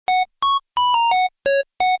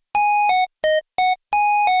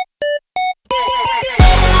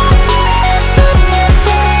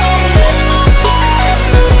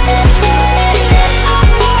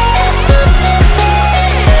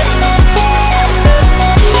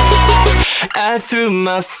I threw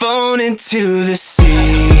my phone into the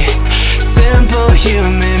sea. Simple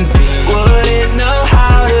human being wouldn't know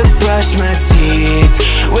how to brush my teeth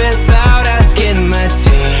without asking my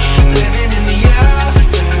team. Living in the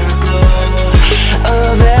afterglow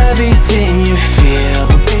of everything you feel.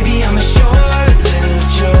 But baby, I'm a short-lived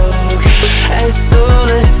joke, as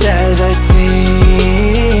soulless as I seem.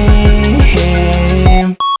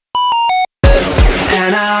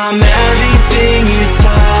 And I'm everything you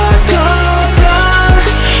talk about.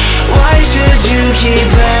 Why should you keep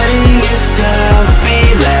letting yourself be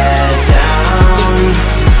let down?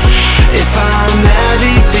 If I'm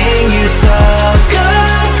everything you talk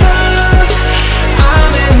about,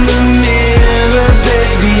 I'm in the mirror,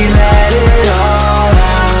 baby, let it all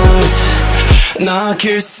out. Knock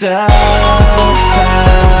yourself out.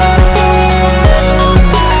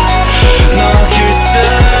 Knock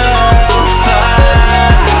yourself out.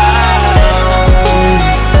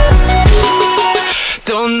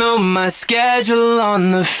 Don't know my schedule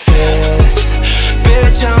on the 5th.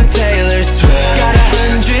 Bitch, I'm Taylor Swift. Got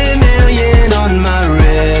 100 million on my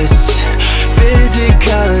wrist.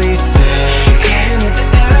 Physically sick. And at the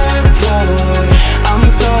airport, I'm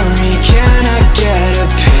sorry, can I get a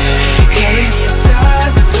pic? Telling me a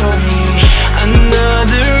sad story,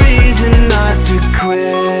 another reason not to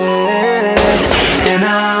quit. And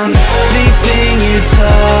I'm everything you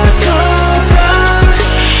talk about.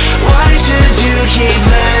 Why should you keep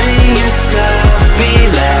letting yourself be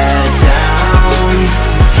let down?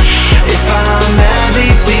 If I'm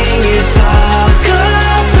everything you talk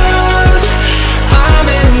about, I'm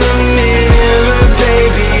in the mirror,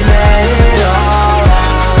 baby, let it all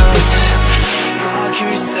out. Knock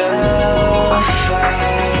yourself out.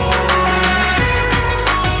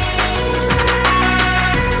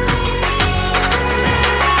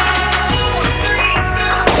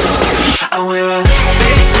 I wear a